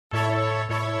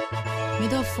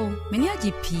Medofo, many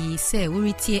GP say we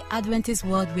retain Adventist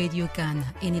World Radio Ghana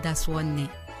in that's one name.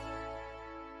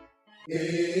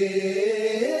 AWR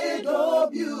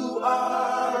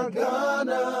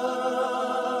Ghana.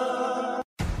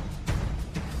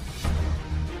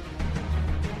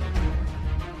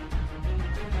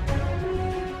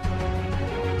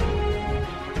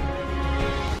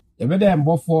 Ebede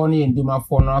mbofo ni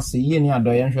ndimafo no ase ye ni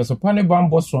adoye nhwe so pane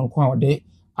bambo sonko a ode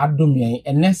adom yen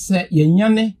enese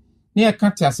yenyane ne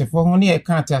yɛka asefo ho ne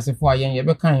yɛka asefo a yɛn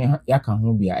yɛbɛka yɛaka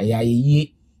ho bia ɛyɛ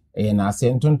yie ɛyɛ na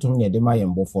ase ntontom ne de ma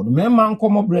yɛn bɔfo no mema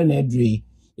nkɔmɔ bre na adre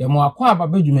yɛ mo akɔ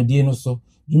ababa dwumadie no so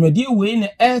dwumadie wei ne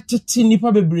ɛtete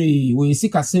nipa bebree wo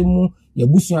yesikasɛm mu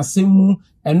yɛbusuasɛm mu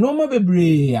ɛnoma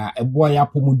bebree a ɛboa yɛ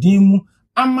apomodin mu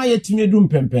ama yɛtumi edu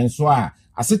mpɛmpɛnso a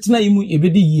asetena yi mu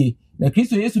ebedi yie na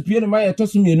Kristo Yesu pie no ma yɛtɔ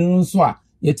so mienu nso a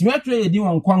yɛtumi atwerɛ yɛdi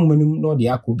wɔn kwan manum na ɔde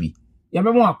akɔbi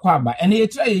yɛbɛmo akɔ aba ene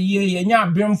yɛtira yɛyie yɛnya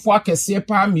abemfo akɛse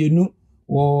pa mienu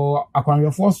wɔ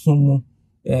akwanwɛfo som mu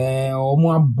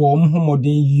ɔmo abɔ mo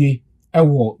homoden yie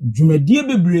ɛwɔ dwumadie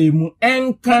bebree mu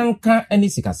enkanka ani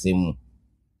sikasɛm mu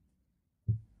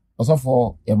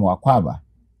ɔsɔfo yɛmo akɔ aba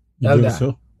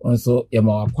elda onso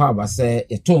yɛmo akɔ aba sɛ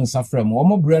yɛto nsafrɛ mu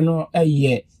ɔmo brɛ no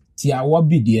ɛyɛ tiawa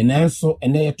bidie nanso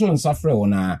ene yɛto nsafrɛ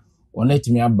wona ona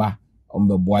timi aba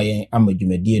ɔmbɛboa yɛn ama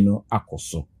dwumadie no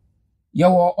akɔso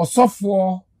Yawo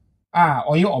osofo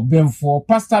oye obemfo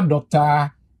Pastor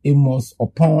Dr. Amos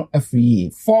Opon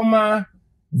Afriye, former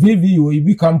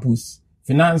VVOEB campus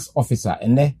finance officer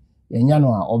ene yenya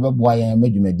no a obeboa yen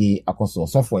madwumade akoso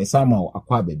osofo esama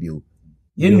akwa babio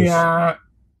yenua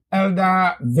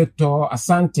Elder Victor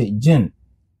Asante Jen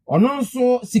ono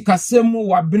nso sikasemu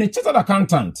wa bene chartered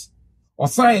accountant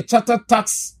osan chartered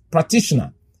tax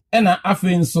practitioner ena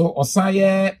afi nso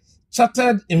osan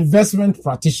chartered investment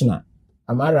practitioner.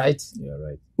 Am I right? Yeah,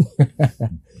 right.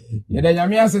 Yede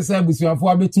nyame asese abusuafo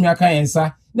abetumi aka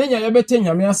yensa na nya yebete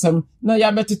nyame asem na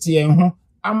yabetete yen ho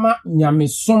ama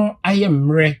Nyamesom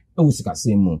ayemre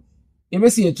ewusikasem mu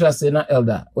yebesi yetrase na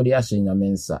elder odi ahye nyame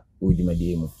nsa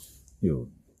odwumadie mu yo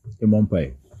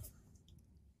emompai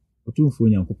otumfo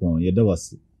nyankopon yeda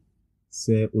wase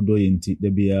se odo yenti da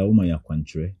bia wo ma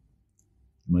yakwankyere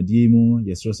dwumadie mu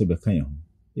yesro se beka yen ho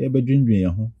yebedwendwen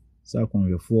yen ho sa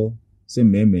akwanhwefo se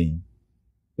mmemmen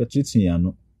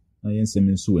Patriciano, I am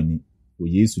Seminsuani, o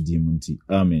Yesu dimunti.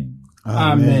 Amen.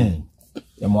 Amen.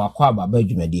 Yamo akwaba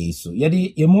bedwumadi so.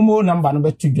 Yedi yemumo number no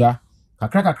betudwa.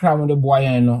 Kakra mo de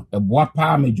boa no, e boa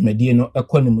pa medwumadi no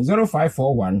ekonim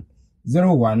 0541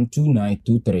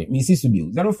 012923. Misi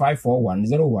subiu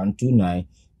 0541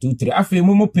 012923. Afi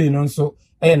mumo pay no so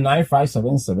e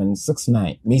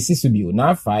 957769. Misi subiu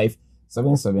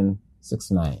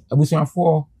 957769.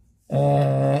 Abusuafo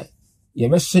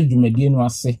yebɛhyɛ dwumadie no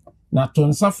ase na to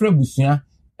nsafra busua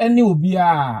ene obi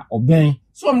a oben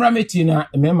so mra meti na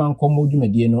Mmerima Nkɔmmɔ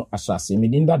dwumadie no ahyase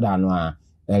medin dada no a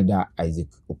Elder Isaac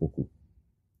Opoku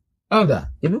Elder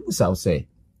yebebusa wo sɛ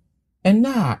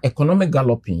ena economic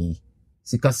galloping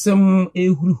sikasɛm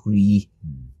ehuruhuru yi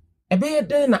ebɛyɛ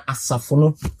den na asafo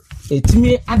no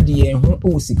etimi ade ho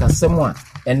o sikasɛm a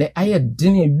ene ayɛ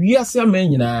den awiase ama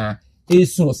nyinaa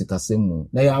esu o sikasɛm mu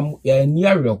na ya ni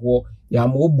awerɛho ya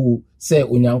mobu se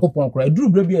onyankopon kra duru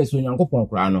bra bia se onyankopon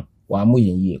kra no wa mo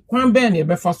yenye kwan ben e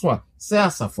befa so a se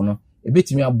asafo no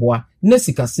ebetimi aboa na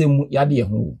sikasem yade ye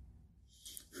ho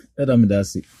Adam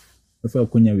dasi efa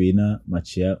konya we na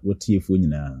machia wotiefo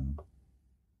nyina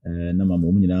na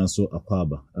mama mo nyina so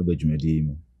akwaba abadwumade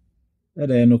mu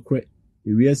eda no kre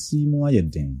ewiasi mu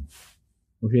ayeden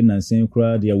ohwe nansen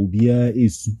kra de awubia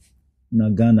esu na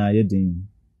Ghana ayeden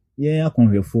ye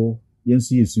akonhwefo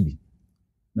yensu yesu bi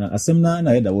na asem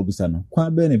na yeda wobusa no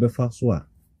kwa be ne befa so a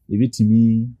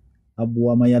ebetimi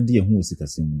aboa ma yade ho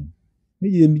osikasem no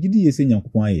meje migidi yese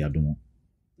nyankopon aye yadom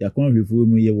yakon hwefo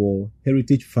mu ye wo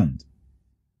heritage fund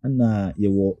ana ye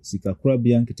wo sikakura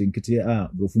bia nketenkete a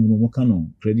brofu mu no ka no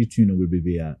credit union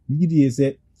bebebe a migidi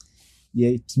yese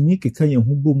ye timi keka ye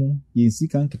ho bomu ye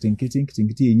sika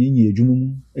nketenkete yenyenye adwuma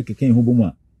mu ekeka ye ho bomu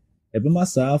a ebema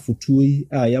saa fotuo yi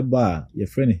a yaba a ye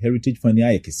friend heritage fund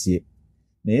aye kese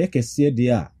na ye kese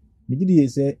de a migidi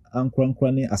yese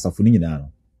ankurankura ne asafo ni nyina no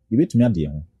yebetumi ade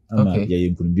ho ama ye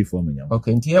nkunumbi fo manya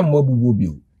okay nti ye mo bubu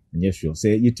bio nye sure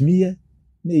se yetumi ye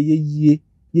na ye yie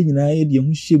ye nyina ye de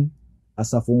ho hyem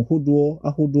asafo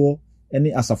ahodo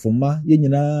ene asafoma ye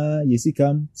nyina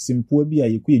yesikam simpoa bi a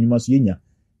yeku enyuma so yenya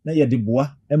na ye de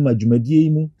boa ema dwumadie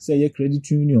mu se ye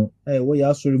credit union wo ya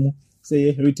asore mu se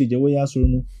ye heritage wo ya asore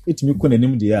mu etumi kɔ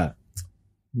nanim de a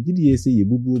migidi ye se ye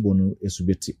bubu bo no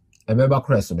esubeti ebeba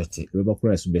kora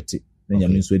esubeti na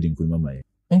Nyamesom edi nkunuma maye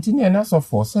Enti ne na so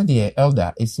for said the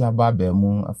elder esi aba ba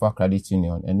mu afa credit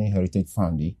union and heritage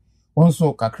fund.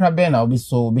 Onso kakra be na obi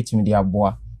so betimi de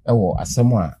aboa ewo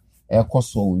asem a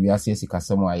ekoso wiase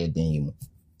sikasem a ye den yimu.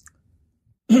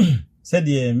 Said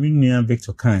the minua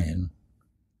Victor kan no.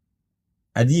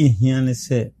 Ade ehia ne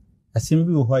se asem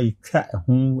bi wo ho yitwa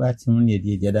ho atim ne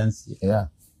de dance. Yeah.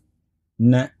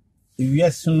 Na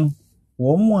wiase no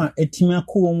wo mo a etimi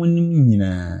akọ wo nim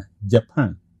nyina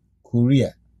Japan,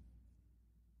 Korea.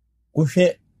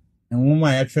 Kohwe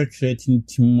enwoma ya twetwe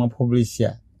tintim ma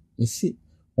publisher. Esi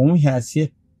wo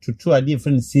hiase tutu ade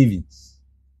friend savings.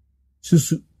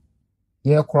 Susu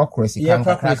Ye krokro sika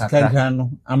kakra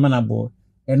no amanabo.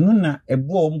 Eno na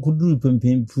ebo om kuduru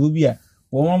pempempu bi a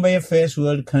wo mo be first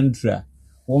world country a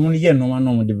wo mo ye no ma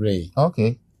no mo de bre.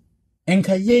 Okay.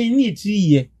 Enka ye ni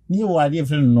triye ni wo ade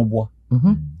friend no bo.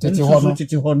 Tete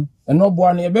hono. Eno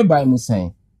bo na ye be bai mu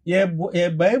sen. Ye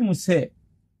bai mu se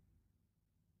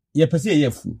ye pese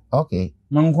ye fu. Okay.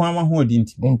 Manko ama ho odi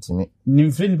ntimi.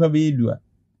 Ni friend pa be edu a.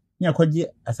 Ni akwaje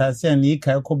asase a ni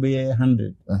kai ko be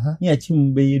 100. Ni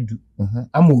achim be edu.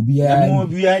 Ama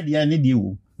obiya dia ne die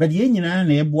wo. But ye nyina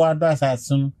na ebo ado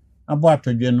asase no abo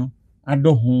atodwe no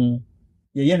ado ho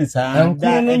ye ne saa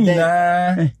da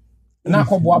nyina na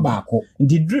kobo abaako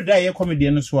ndi dru da ye comedy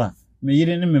no so a me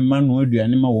yire ne me ma no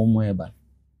aduane ma wo mo eba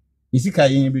isika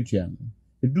ye betua no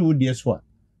edu die so a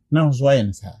na ho so aye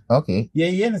ne saa. Okay.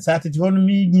 Ye ne saa tete ho no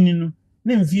mi nyini no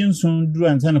na mfie nson dru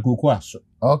ansa na koko aso.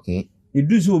 Okay.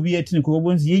 Edu so obi etini ko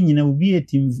bo nsi ye nyina obi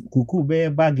etim koko be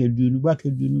bag aduanu ba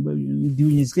di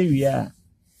unyiska wia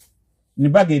ne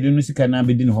bag aduanu sika na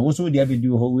abedi no ho so di abedi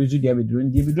ho wezu di abedi ro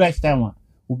ndi bedu ashtown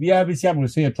obi abesi abro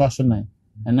so ye to aso nan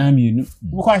ana mienu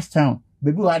wo kwa ashtown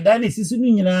bebi wa dane sisu no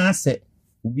nyina ase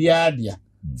obi adia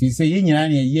fi se ye nyina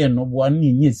na ye no bo an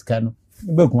ni nye sika no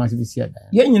be kuma se besi ada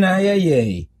ye nyina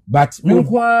ye but me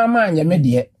kwa ma anya me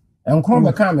de enkron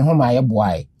be ka me ho ma ye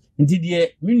boae nti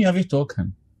de menu of it all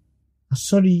kan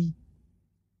sorry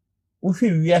wo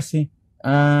hwe wiase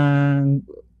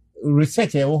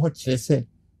research e wo ho kire se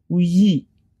uyi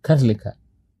katolika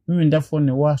mmendafo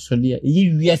ne wa sode a yi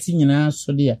wiase nyina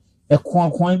sode a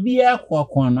ekwan bia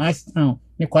akwan no ashtown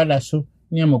ne kwada so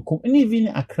ne amakom ne even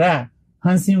Accra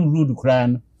Hansen Road kra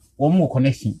no wo mo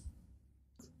connection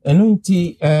enu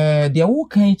nti de wo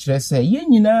kan kire se ye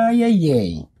nyina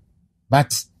ye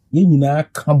but ye nyina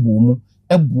ka bomu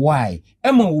eboai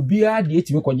ema obi a de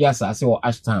etimi kwaje asase wo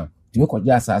ashtown timi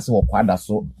kwaje asase wo kwada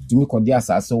so timi kwaje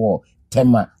asase wo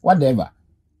tema whatever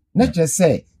na kire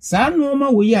se saa no ma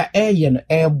wo ya eye no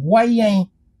eboayen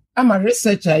ama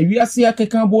researcher wiase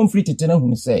akeka bo mfiri tetena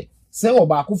hunu se wo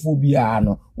ba akofo bia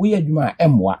no wo ya adwuma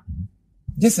emmoa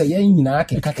je se yen nyina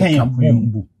akeka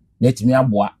mbu na timi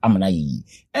aboa amana yi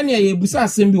ene ye busa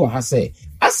asem bi wo ha se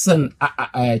asan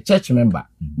church member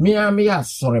me ya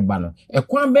sore ba no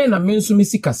ekwan be na me nso me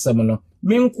sikasem no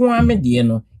me nko ame de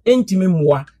no entimi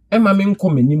mmoa ema me nko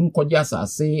manim kwaje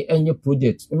asase enye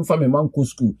project mfa me manko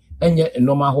school enye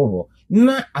normal horo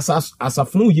na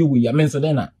asafunu ye we ya me nso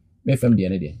de na me fam de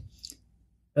ne de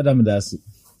Adam dasi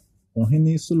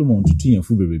ohini Solomon tutu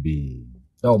yenfu bebebe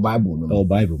o bible no o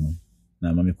bible mu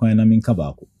na mame kwan na minka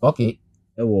baako. Okay.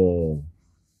 Ewo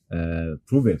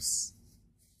Proverbs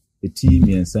eti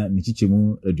miensa ni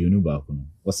chichemu aduonu baako no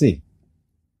o say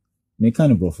me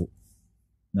kan brofo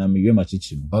na me yema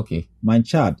chichemu. Okay. My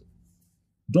child,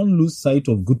 don't lose sight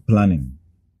of good planning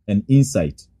and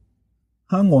insight.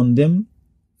 Hang on them,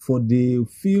 for they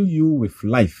fill you with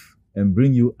life and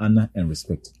bring you honor and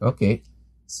respect. Okay.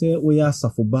 Say we are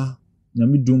safoba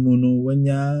nyame dumu no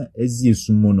wanya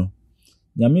eziesumo no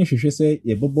nyame hwehwe se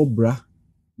ye bobo bra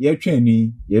ye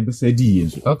twani ye besa di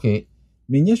yenso. Okay.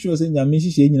 Menye hwe se nyame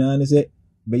hihye nyina ne se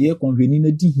be ye konhweni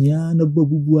na di hia na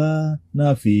babubua na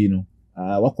afi no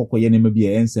wakokoye ne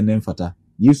mabia ense ne mfata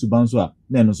Yesu banso a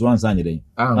na eno so ansa anyeden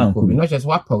anko no hwe se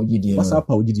wapa ogidie no wasa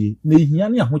pa ogidie na hia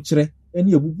ne ahokyere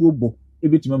ene ebubuobo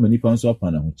ebetima manipa nso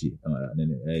apa na ahokyere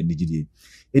ne gidie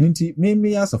eninti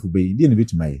me ya asafo be die ne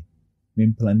betima ye me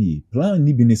plan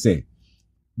ni bi ne se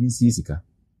nsi sika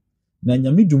na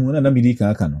nyame dumu na me di kan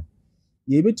aka no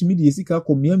ye betimi di sika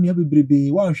komia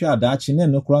bebrebe wanhwe adaache na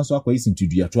no kora nso akwa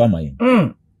isintudua to amaye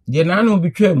je na no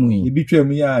bitwa mu yi bitwa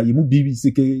mu ya ye mu bibi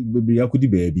sika bebrebe akodi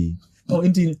baabi no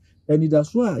enti eni da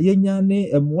so a yenya ne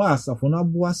emwa asafo na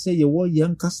boa se ye wo ye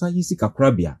nkasa yi sika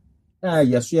korabia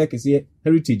yeso ya kese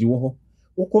heritage wo ho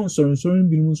wo konsoronsoron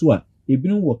bi mu so a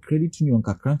ebinu wo credit union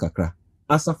kakra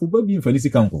asafo ba bi mfani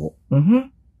sika nko ho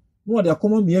no de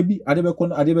akoma mia bi adebekọ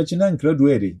no adebechi na nkrado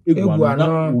ere egwa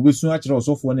na obesu akire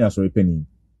osofo ne asori pani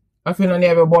afi na ne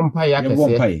ebebo mpa ya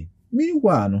kese mi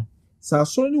wa no sa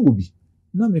asori ne obi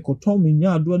na mekoton mi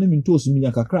nya ado na mi ntosu mi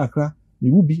nya kakra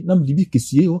me wo bi na me bi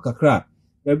kesie ho kakra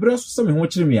ebre so se me ho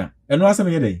kyereme a eno asem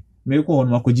ye dey me ko ho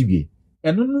no akɔgye bie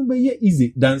eno no be ye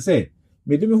easy dan say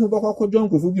me de me ho bakɔ akɔdwo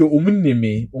nkrofo bi omunne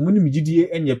me gidie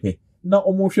enyepe na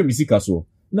omo hwɛ me sika so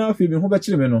na afi me ho be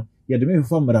kyereme no ye de me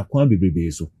fa mara kwan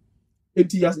bebrebe so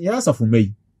enti ya asafo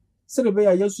mai se de be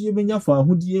ya yeso ye benya fa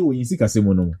ahodie wo yin sika se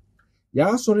mu no ya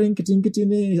sɔre nkitinkiti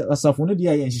ne asafo no de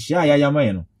ya nhyehyɛ a ya ma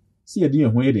ye no si ye de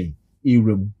ho ye den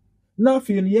ewram na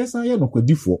afi no yesa ye no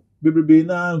kwadifo bebrebe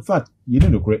na in fact ye ne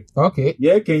no kore okay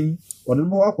ye kan ɔde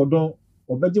mo akɔdɔn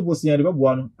ɔbɛgye bosia de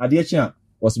bɛboa no ade kye a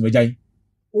ɔsomagyan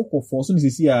okɔ fo so ne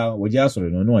sisi a wɔgye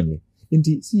asɔre no no anye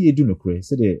nti si ye du no kore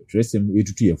se de tresem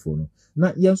etutu ye fo no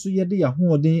na ye nso ye de ya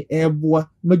hoɔden ɛboa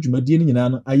madwumadie no nyinaa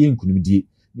no aye nkunumdie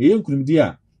na ye nkunumdie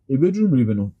a ebeduru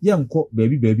mribe no ye nkɔ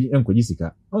baabi enkɔgye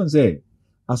sika on say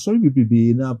asɔre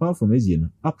bebrebe na apart from ezie no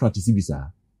a practice bi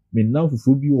saa me na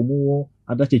fufuo bi wo mo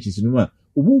ada churches no ma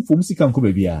obu mfom sika nkɔ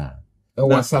baabi a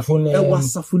ɛwasafo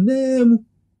na mu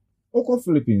okɔ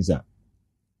Philippines a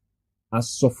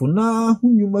asɔfo na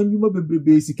hunyuma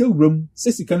bebrebe sika wuram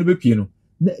se sika no bepie no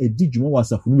na edi dwuma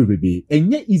wasafo no bebrebe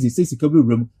enye easy se sika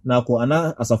bewuram na akɔ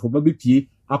ana asafo ba bepie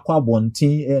akɔ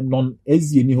abɔnten non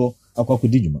ezie ni hɔ akɔ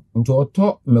di dwuma nti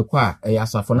ɔtɔ mekɔ a ɛyɛ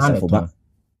asafo na neto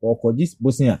ɔkɔgye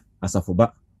bosen a asafo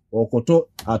ba ɔkɔtɔ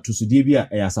atusudie bi a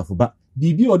ɛyɛ asafo ba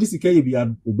bibi ɔde sika yɛ bia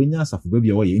no obenya asafo ba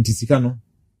bia wɔyɛ nti sika no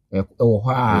ɛwɔ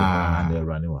hɔ a na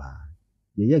ɛrane wɔ ha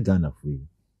yɛyɛ Ghana fo yi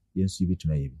yɛnso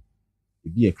bituma yɛ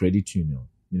bi yɛ credit union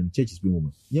minimum churches bi mu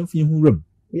yɛmfa yɛn ho ram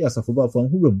wɔyɛ asafo ba fa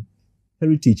ho ram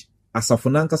heritage asafo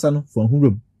na nkasa no fa ho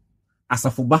ram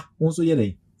asafo ba nso yɛ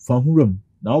dɛ fa ho ram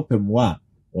na opem wa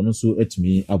ɔno nso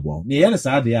atumi aboa ne yɛ ne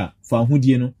saa de a fa ho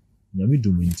die no nyame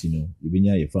dum nti no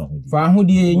yɛbenya yɛ fa ho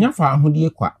die nya fa ho die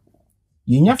kwa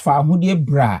yɛnya fa ho die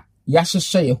bra ya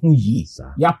hyehyɛ yɛ ho yie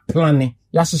ya plane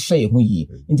ya hyehyɛ yɛ ho yie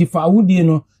nti fa ho die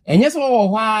no ɛnyɛ sɛ wɔ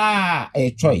hɔ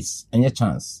a choice ɛnyɛ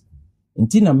chance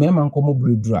nti na Mmerima Nkɔmmɔ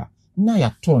bredura na ya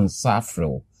to nsa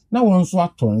afrew na wɔn nso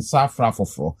ato nsa afra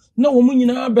foforo na wɔn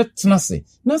nyinaa bɛtena se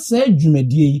na saa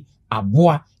dwumadie yi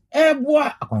aboa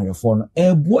ɛboa akwanhwɛfoɔ no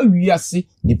ɛboa wiase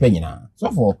nipa nyinaa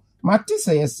sɔfo mate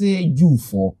sɛ yɛsɛ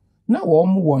Jewfo na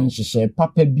wɔn hyehyɛ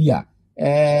papa bi a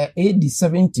AD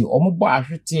 70 wɔn bɔ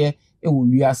ahweteɛ ɛwɔ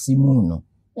wiase mu no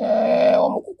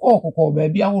wɔn kokɔ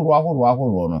baabi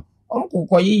ahorow no wɔn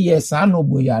kokɔ yiyɛ saa no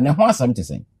bo ya ne ho asɛm te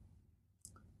sɛn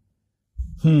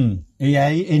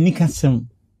ɛyɛ enikasɛm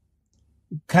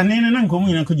kanene na nkomu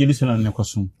nyina kɔ Jerusalem ne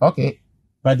kɔsom okay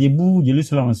but ebu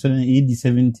Jerusalem so AD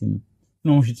 17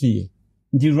 no hwetiye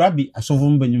ndi rabbi asofo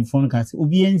mbanyimfo no ka sɛ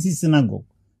obi ensi synagogue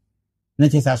na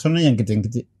kyesa so no yɛ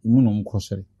nketenkete mu no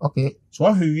mkɔsere okay so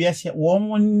ahwe wiase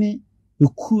wɔn ne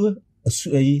ekuo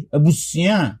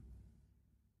abusua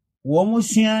wɔn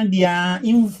sua dia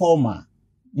informal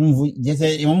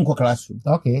jese wɔn kɔ classroom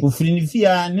okay ofiri ne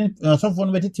fia ne asofo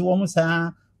no betete wɔn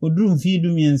saa oduru mfie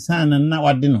du miensa na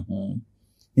wade no ho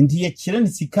nti yɛ kyerɛ ne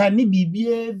sika ne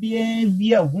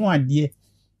bibia ho ade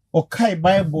okai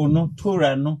Bible no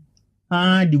Torah no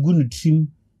de gu no trim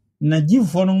na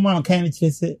gifo no ma kan ne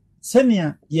kyerɛ sɛ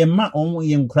sɛnea yɛ ma ɔmo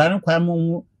yɛ nkura no kwa ma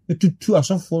ɔmo etutu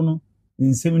asofo no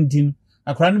nsɛm din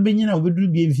akura no benyina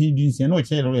obeduru bia mfie du nsia na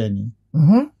ɔkyerɛ no yɛ ni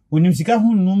onim sika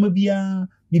ho no ma bia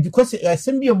because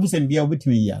asɛm bia obusan bia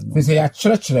obetumi ya no fese ya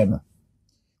kyerɛkyerɛ no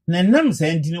na nam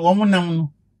sɛ ntin ɔmo nam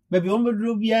no baabi ɔmo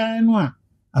beduru bia no a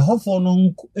ahofo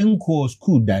no enko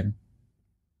school dan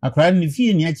akra ne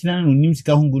fie ni akyina no nim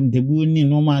sika ho guntabu ni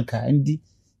no maka ndi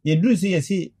ye duru se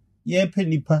yesi ye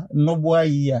panipa nobo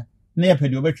ayi a na ye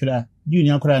pedi obetwera juni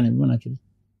akra ne bi na twere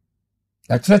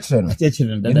akyerɛkyerɛ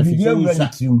no da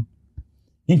fi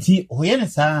nti hoye ne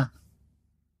saa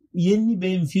ye ni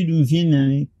be mfie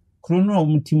na krono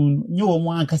omtimu nye wo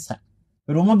mu akasa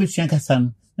pero mo besua kasa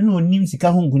no na onim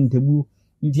sika ho guntabu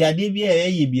nti ade bi a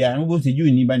ye bia no bo se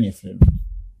juni ba ne frɛ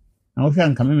na wo hwɛ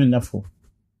anka me ndafo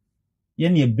ye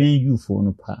ne ben Jewfo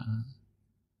no pa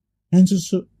enso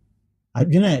so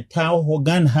adwena ta ho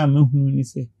gan ha mahunu ni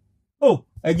se oh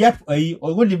ajap ayi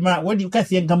wodi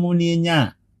kase nkamo ni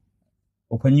nya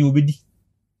opanyi obedi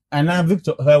ana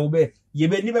Victor ha obe ye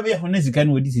be ni be ho na sika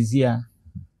na odi sisia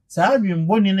saa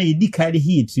adwembo ne na yedi kare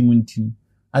hi etimuntim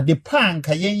ade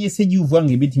panka yen ye se Jewfo an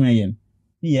ebetimi ayen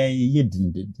ni ye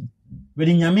dindindin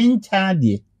be nyame ncha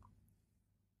de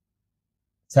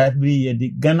sabri ye de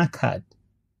Ghana card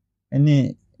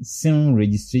ene sim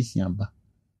registration aba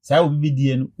saa obi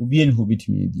die no obi ene ho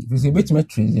betumi edi fese betumi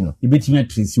trace no ebetumi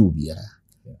trace obi a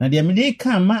na de me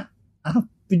ka ma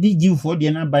apidi Jewfo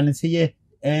de na ba ne se ye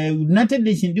United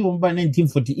Nations di won ba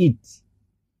 1948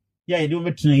 ya ye de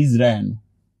obetuna Israel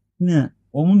no na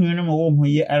omu nuano ma wo ho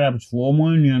ye Arabs fo omu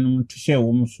nuano to share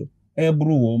wo so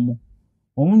ebru wo mo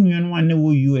Omu nua one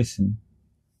wo US ni.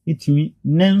 Itimi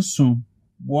nenson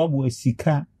boabo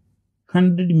sika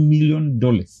 $100 million.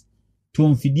 To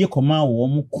mfidie koma wo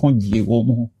mu konje wo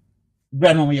mu.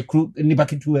 Bra no ye kru ni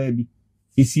paketu abi.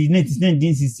 Isi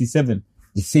 1967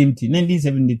 the same thing,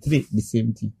 1973 the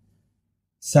same thing.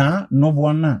 Sa no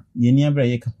bona ye ni abra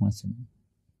ye ka ho asem.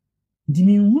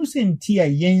 Dimi hu se ntia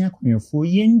yen akonfo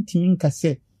yen timi nka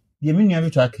se de me nua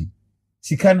beto akan.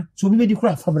 Sika no so bi di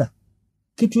kura fabra.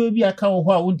 Ketu abi aka wo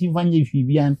ho a wonti vanye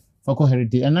hwibian fako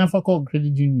heritage ana fako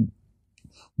credit union.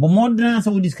 Bo modern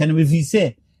sa wo dis kan be fi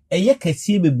se eye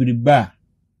kase bebriba.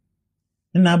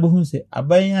 Na abuhu se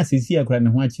aban asesi akra ne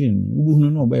ho akire ni ubuhu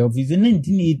no oba office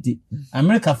 1980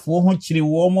 America fo ho kire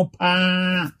wo mo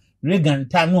pa Reagan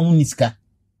ta no mo niska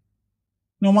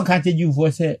no mo ka teju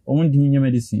fo se o ndimi nya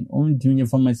medicine o ndimi nya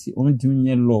pharmacy o ndimi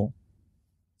nya law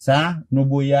sa no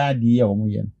boya di ya wo mo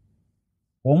ye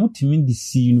wo mo timi di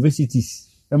si universities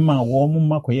ma wo mo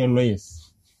makoye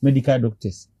lawyers medical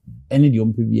doctors any di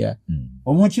ompe bia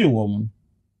o mo kire wo mo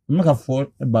America fo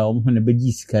ba wo mo na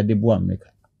beji sika de bo America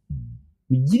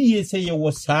Migiri say ye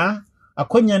was sa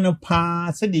akonya no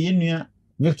pa se de yenua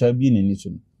Victor bi nani so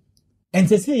en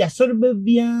se ya soro ba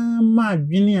bia ma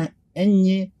adwene a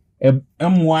enye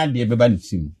emwa de beba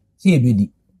nsim se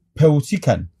ebedi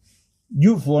pewsikan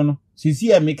yufo no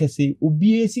sisi a make say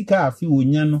obi sika afi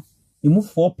onya no emu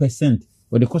 4%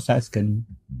 o de kosa sika ni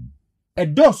e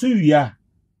do so wia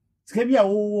sika bia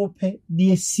wo pe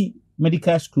de si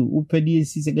medical school wo pe de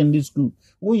si secondary school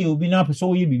wo ye obi na person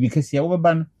wo ye bibi kase ya wo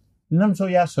beba no nam so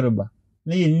ya soroba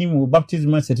na ye nim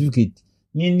baptismal certificate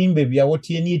ni nim ba bia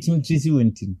wote ni etim trisi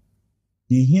wentin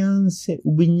de hianse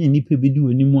ubenye nipa bedi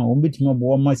wanimu a wombetima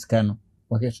bo maska no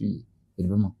wahweso yi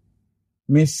edebema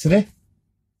mesre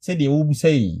se de wo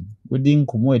busai wodi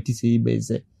nkomo ati se be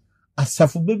se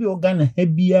asafo bebi organ ha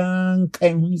bia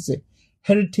nkan hu se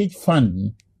heritage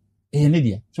fund ne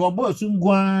dia so obo so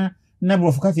ngwa na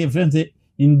brofokate friends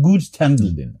in good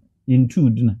standing in two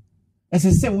dina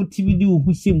ese wo tibidi wo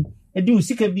husem edi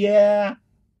usika bia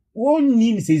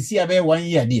wonni ni sesi abe 1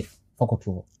 year dey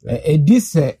fokoto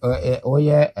this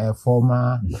oye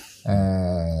former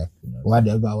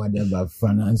whatever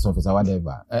finance officer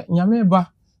whatever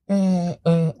nyameba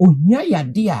ohia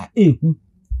yade a ehu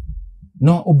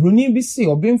no obroni bi se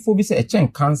obenfo bi se echen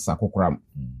cancer kokoram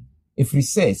efri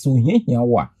se so ohia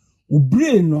wo a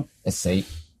obre no esei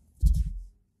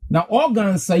na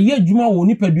organs aye adwuma wo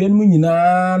nipadua no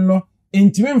nyina no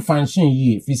entime mfanhyen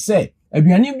yi fi se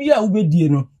aduane bia wo bedie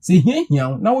no se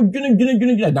hiahia na wo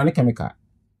dwene dane chemical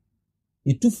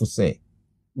etufu se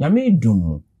nyame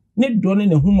dum ne do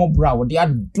ne humobra wo de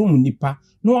adum nipa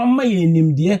no ama ye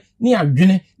nimde ne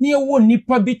adwene ne ye wo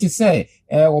nipa bi te se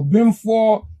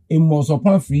obemfo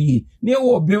emosopan free ne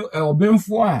wo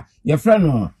obemfo a ye frɛ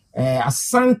no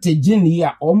asante gini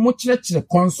a omo kyerɛkyerɛ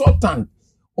consultant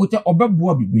ote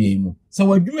obeboa bibire mu se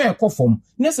wadwuma ekofom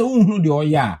ne se wo hunu de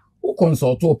oya wo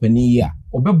consult opani ya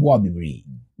obeboa bibire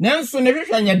nanso ne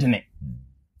hwehwɛ anya dene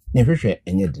ne hwehwɛ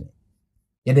anya dene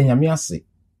ye de nyame ase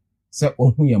se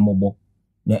ohu ye mobo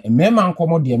na Mmerima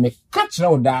Nkɔmmɔ de me ka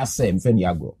kyerɛ wo da ase mfa ni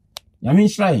agro nyame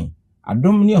nhyiran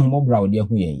adom ne ahumobra wo de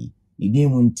ahu yen yi idin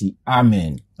mu nti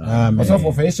amen amen so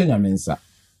for fe nyame nsa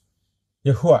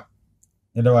Yehoa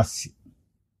yeda wasi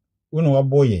wono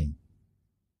wabɔ yen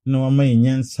no wama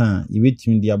yenyansa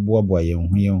yebetimi de aboaboa yen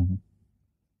ho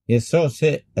yesɛ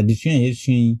sɛ adesua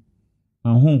yesuin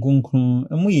ahonkonkron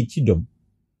emu ye chidom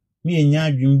me yenya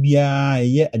adwum bia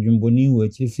eye adwumboni wo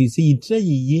akyiri sɛ yitra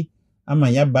yeye ama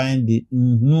ya ban de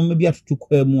nhunu bi atoto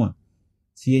kwa mu a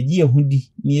sɛ yegi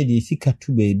ahudi ne ye de sika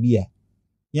to baabi a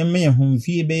yɛmɛ yɛ ho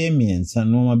mfie bɛyɛ miensa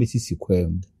no ma besisi kwa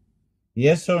mu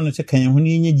yɛsɛ no sɛ kan ho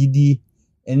ne nya gidi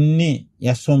enne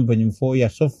yasompanimfo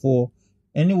yasofo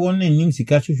ene won nim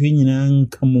sika hwehwe nyina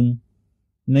nkamum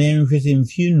na yɛnhwɛ sɛ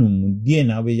mfie num die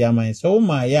na obɛya man sɛ wo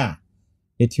ma ya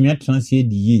yɛtimi atransie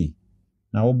die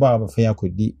na wo ba abafa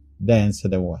yakodi da yɛnsa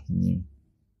da wo ahini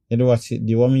yɛde wase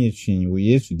de wo me yɛtwin wo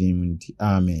Yesu din mu nti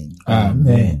amen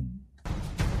amen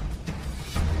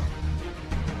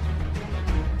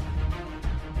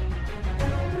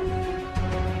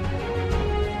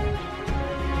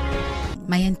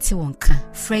Mayanti wonka.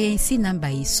 Freyensi number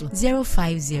iso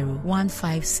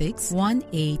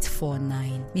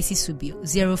 050-156-1849. Mrs. Subio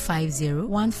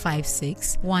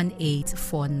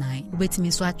 050-156-1849.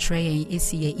 Ubetimi so atreyen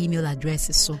esi ye email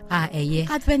address so eye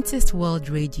Adventist World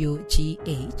Radio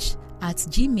GH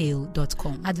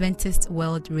adventistworldgh@gmail.com.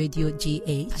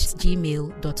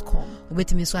 adventistworldgh@gmail.com.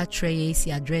 Obetumi so atray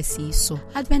si address so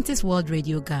Adventist World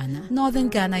Radio Ghana, Northern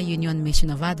Ghana Union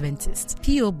Mission of Adventists,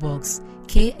 P.O. Box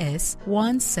KS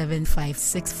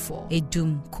 17564,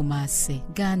 Edum, Kumasi,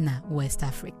 Ghana, West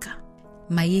Africa.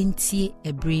 Mayentie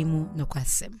Ebrimu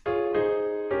Nokwasem.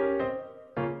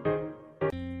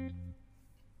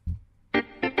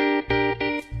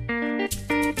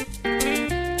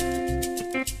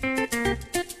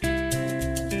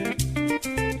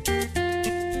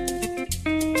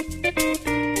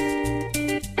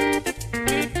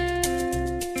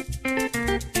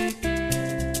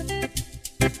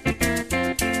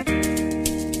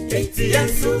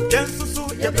 Yensu,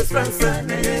 yebe Fransa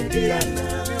na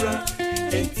Indiana.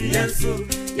 Yensu,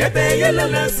 yebe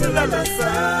yelala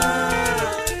sulalasa.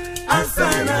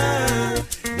 Ansana,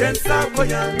 yensa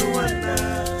koya nuana.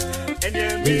 Enye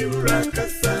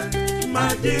miurakasa,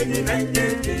 madini na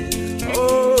nyeni.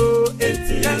 Oh,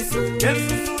 Yensu,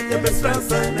 yebe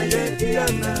Fransa na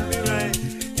Indiana.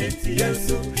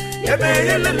 Yensu, yebe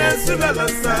yelala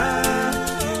sulalasa.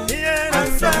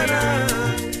 Ansana.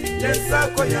 Yes, I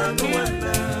koya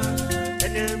nuana,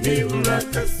 enemy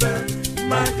urakasa,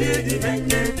 madidi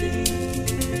menyedi.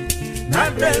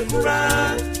 Nabekura,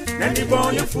 nani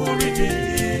bonya furidi.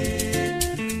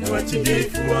 Nawachi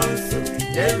fuanso,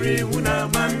 every una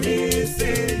mami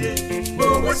say,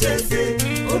 Bobo shese,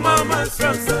 umama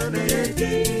sansa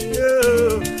nedi.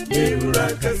 Mi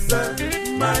urakasa,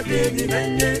 madidi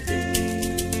menyedi.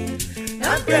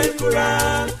 Nabekura,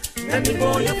 nani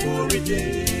bonya furidi.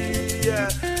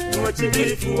 What you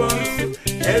need for us,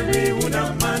 everyone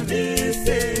a man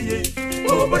say,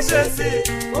 oh, but she say,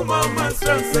 oh, mama,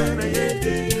 son,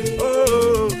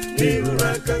 oh,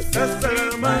 Miraka, Sasa,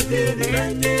 my daddy,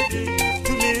 and lady,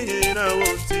 to me, and I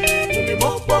won't see, me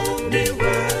more for me,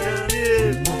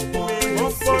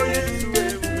 more for you,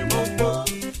 more.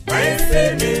 I say,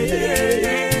 me,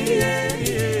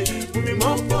 me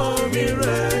more for me,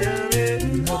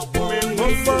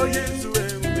 more for you,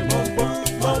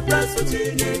 more that's what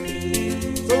you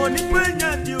need. So when you bring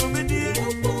out you with you,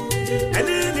 and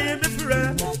then in the fira,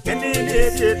 and then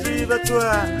it's a driver to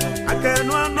her. I can't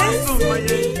want no so my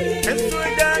and so I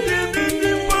got you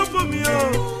for me. Oh,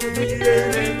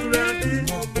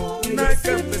 I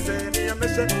can't be saying I'm a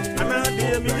shot, I'm not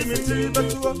dear me, but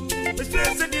to her. But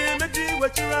she's a dear,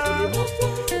 what you are,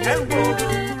 and walk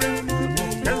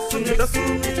and soon you're the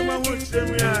soon you want to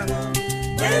we are.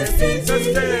 Yes, it's a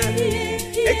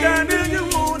stay. I can't do you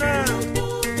now.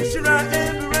 Shira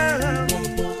Abraham,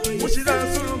 Mushira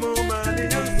Sumo, Mani,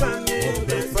 and Sunny,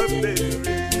 the first baby.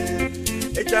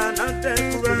 A Jana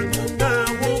Tekuran, now,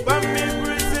 Bambi,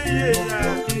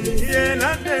 yeah,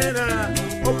 not then,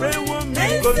 or pray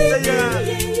woman, go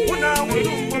say, when I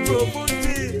will go for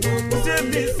tea, say,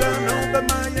 Miss Anna,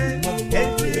 Maya,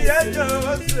 and we are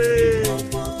just say,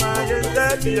 Maya,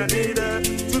 daddy, I need her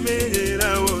to me, I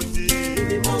won't see.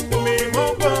 Me more for me,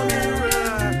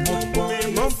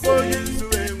 more for you.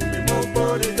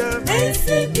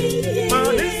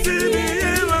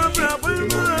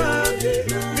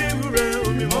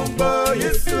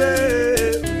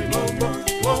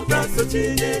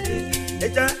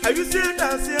 Are you saying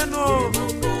that? No,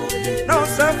 no,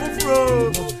 self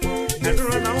and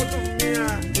run out of me.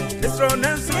 It's run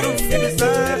and so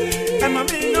and my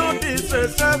me no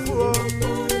distress. And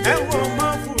one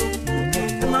more food,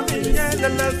 and my me, yeah, the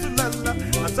last lala,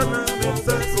 and some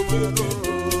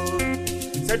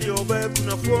said you back on a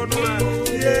phone.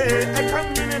 Yeah, I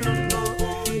can't no.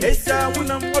 It's a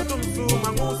woman, what I'm so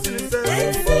my most in the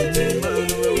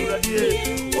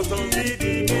what I'm reading.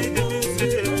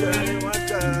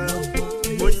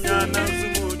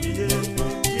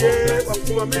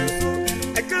 I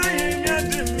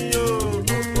can't me,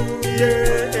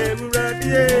 yeah, everybody,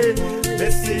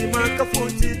 Messi,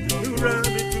 Macafuti, you ran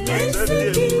me to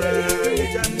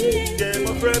me, yeah,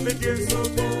 my friend begins so,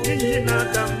 in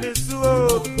Adam, Miss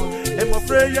Wood, and my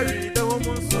friend, I read the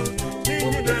woman so,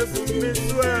 in the Miss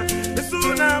Wood, the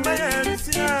sooner my hands,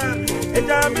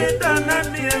 and I made done at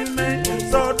the end,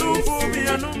 so do for me,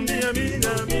 and only a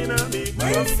mina,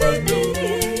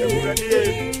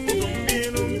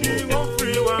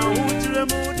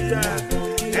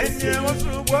 and you want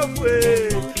to walk away.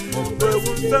 But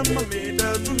would some of me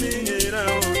that to me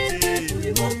out? We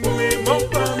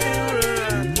mop on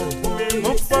me,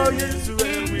 mop for you,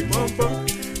 and we mop on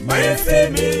my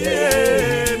semi.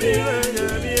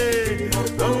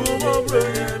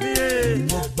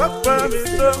 Papa, me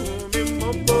so, me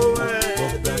mop away.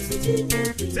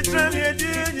 The train here,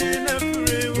 dear, never.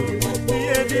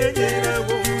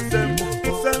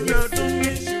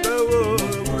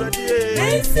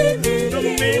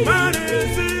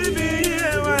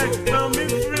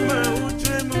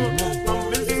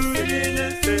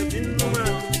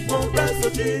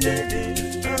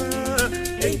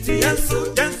 Enti yansu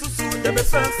su ya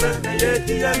besasa na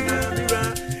yedi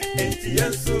anamira. Enti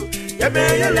yansu ya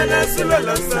beyela na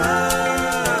silolasa.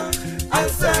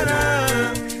 Ansara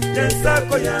yensa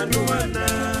koyanuana.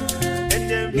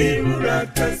 Enye mimura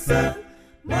kasa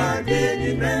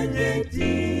madeni na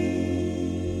nyeti.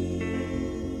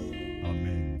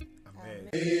 Amen.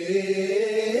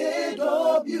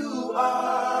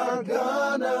 AWR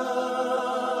Ghana.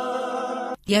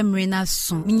 Mmerima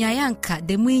so minyayanka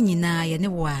demu nyina ye ne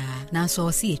wa nanso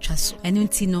o se yetwa so enu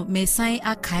nti no mesan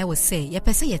akai wo se ye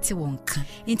pese yete wonka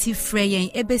nti frɛ yen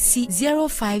ebesi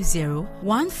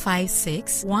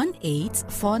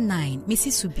 050-156-1849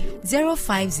 Mrs. Subio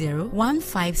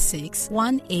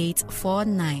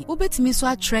 050-156-1849 ubetimi so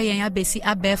atre yen abesi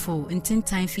abefo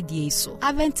ntintan fidie so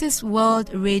Adventist World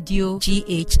Radio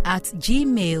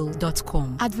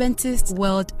GH@gmail.com Adventist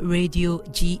World Radio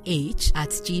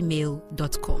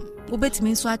GH@gmail.com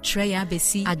Ubetimi so atre yen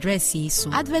abesi address yi so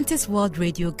Adventist World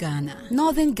Radio Ghana,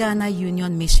 Northern Ghana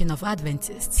Union Mission of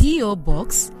Adventists, P.O.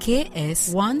 Box KS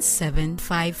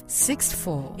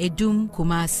 17564, Edum,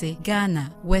 Kumasi,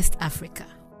 Ghana, West Africa.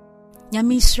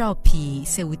 Nyamishrao P.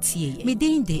 Sewutie,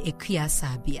 Midinde Ekia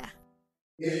Sabia.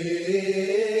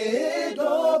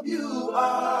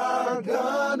 AWR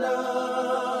Ghana.